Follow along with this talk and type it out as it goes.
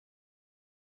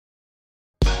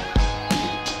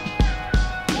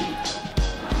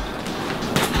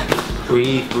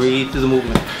Breathe to the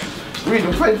movement. Breathe,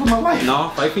 I'm fighting for my life. No,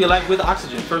 fight for your life with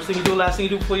oxygen. First thing you do, last thing you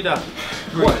do before you die.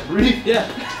 What, breathe? Yeah.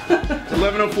 It's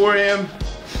 11:04 a.m.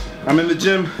 I'm in the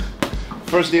gym.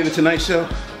 First day of the Tonight Show.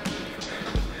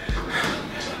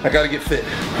 I gotta get fit.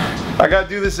 I gotta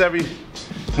do this every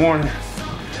morning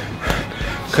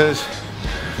because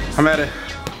I'm at a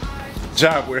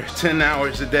job where 10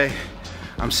 hours a day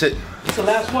I'm sitting. It's the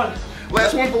last one.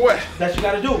 Last one for what? That you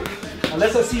gotta do.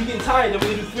 Unless I see you getting tired, then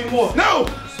we're gonna do 3 more. No!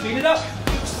 Speed it up.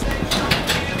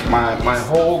 My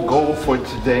whole goal for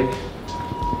today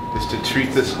is to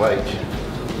treat this like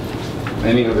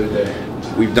any other day.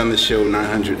 We've done this show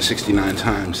 969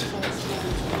 times.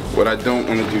 What I don't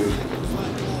want to do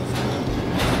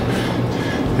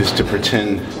is to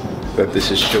pretend that this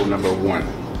is show number 1.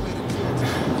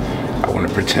 I want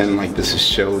to pretend like this is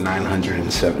show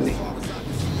 970.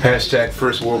 Hashtag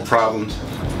first world problems.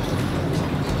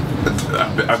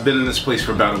 I've been in this place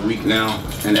for about a week now,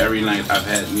 and every night I've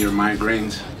had near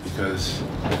migraines because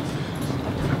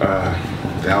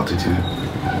the altitude.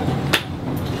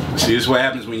 See, this is what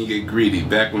happens when you get greedy.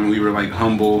 Back when we were like a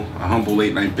humble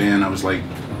late night band, I was like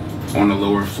on the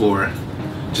lower floor,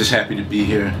 just happy to be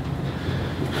here.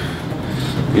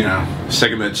 You know,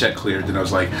 second that check cleared, then I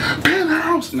was like,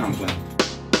 penthouse! No, I'm playing.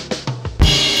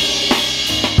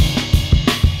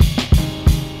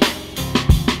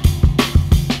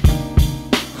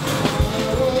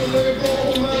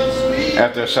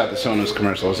 After I shot the Sonos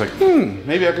commercial, I was like,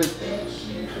 maybe I could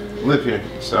live here.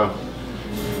 So,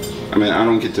 I mean, I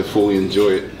don't get to fully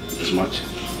enjoy it as much,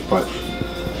 but,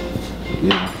 you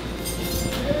know,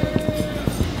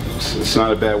 it's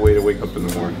not a bad way to wake up in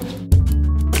the morning.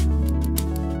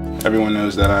 Everyone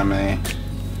knows that I'm a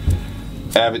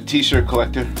avid t-shirt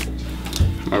collector.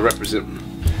 I represent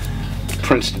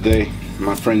Prince today,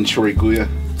 my friend Troy Guya,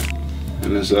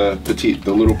 and his Petite,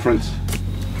 the Little Prince.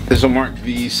 This will mark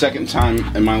the 2nd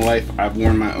time in my life I've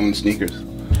worn my own sneakers.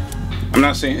 I'm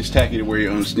not saying it's tacky to wear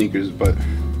your own sneakers, but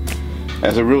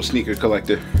as a real sneaker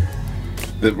collector,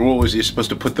 the rule is you're supposed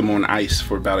to put them on ice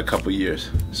for about a couple years.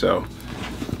 So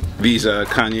these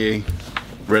Kanye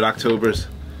Red Octobers,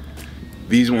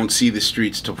 these won't see the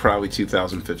streets till probably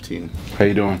 2015. How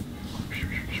you doing?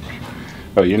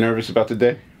 Oh, you're nervous about the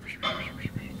day?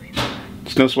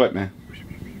 It's no sweat, man.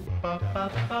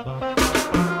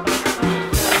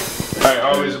 I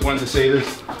always wanted to say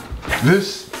this.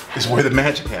 This is where the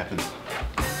magic happens.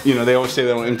 You know, they always say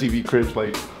that on MTV Cribs,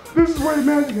 like, this is where the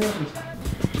magic happens.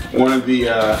 One of the,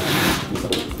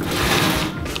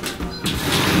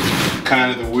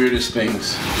 kind of the weirdest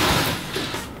things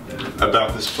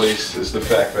about this place is the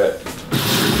fact that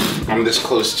I'm this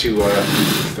close to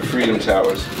the Freedom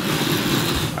Towers.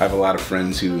 I have a lot of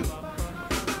friends who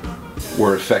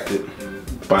were affected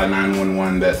by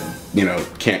 911 that, you know,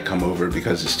 can't come over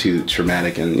because it's too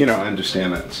traumatic, and, you know, I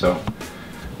understand that. So,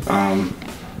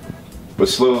 but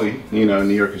slowly, you know,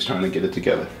 New York is trying to get it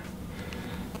together,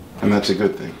 and that's a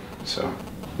good thing. So,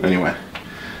 anyway,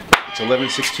 it's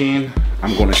 11:16.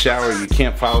 I'm going to shower. You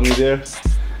can't follow me there.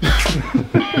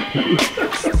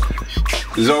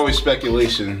 There's always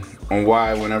speculation on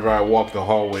why, whenever I walk the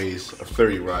hallways of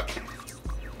 30 Rock,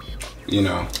 you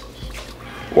know,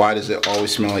 why does it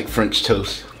always smell like French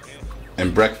toast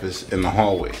and breakfast in the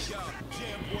hallways?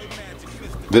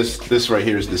 This right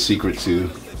here is the secret to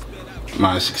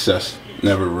my success,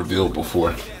 never revealed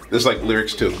before. There's like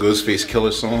lyrics to a Ghostface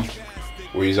Killer song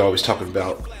where he's always talking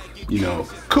about, you know,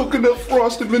 coconut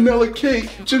frosted vanilla cake,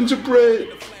 gingerbread,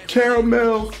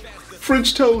 caramel,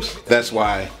 French toast. That's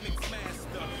why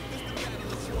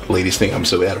ladies think I'm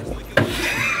so edible.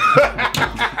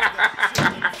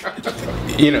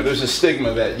 You know, there's a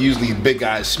stigma that usually big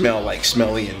guys smell like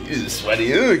smelly and sweaty.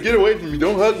 Get away from me,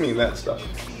 don't hug me and that stuff.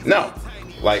 No,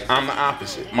 like I'm the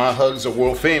opposite. My hugs are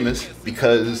world famous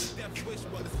because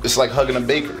it's like hugging a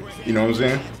bakery. You know what I'm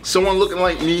saying? Someone looking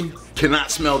like me cannot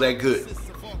smell that good.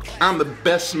 I'm the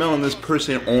best smellingest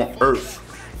person on earth.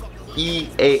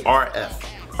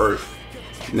 E-A-R-F, earth.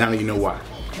 Now you know why.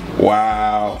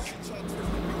 Wow.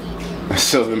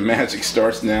 So the magic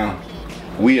starts now.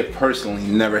 We have personally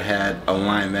never had a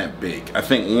line that big. I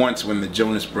think once when the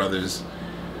Jonas Brothers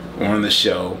were on the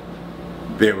show,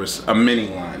 there was a mini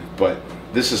line, but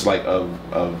this is like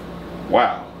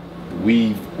wow,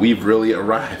 we've really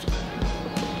arrived.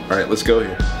 All right, let's go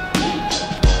here.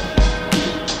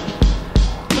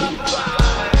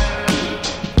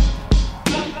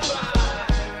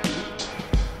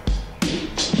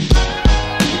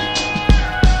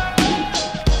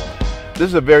 This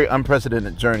is a very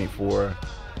unprecedented journey for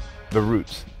the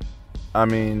Roots. I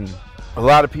mean, a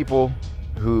lot of people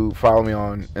who follow me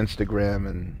on Instagram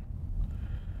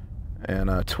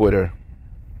and Twitter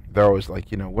they're always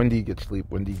like, you know, when do you get sleep?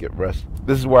 When do you get rest?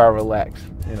 This is where I relax,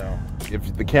 you know.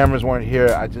 If the cameras weren't here,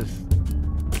 I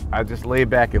just lay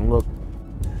back and look.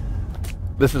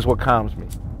 This is what calms me.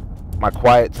 My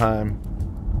quiet time.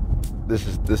 This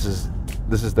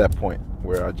is that point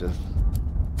where I just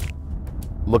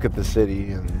look at the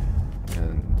city and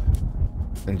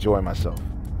enjoy myself.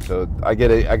 So I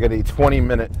get a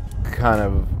 20-minute kind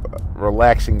of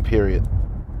relaxing period,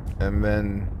 and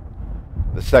then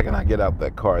the second I get out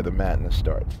that car, the madness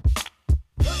starts.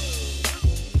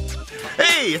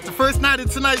 Hey, it's the first night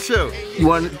of Tonight Show. You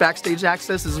want backstage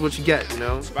access? This is what you get, you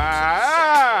know?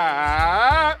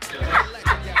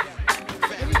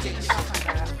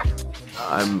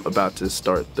 I'm about to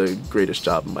start the greatest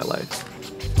job of my life.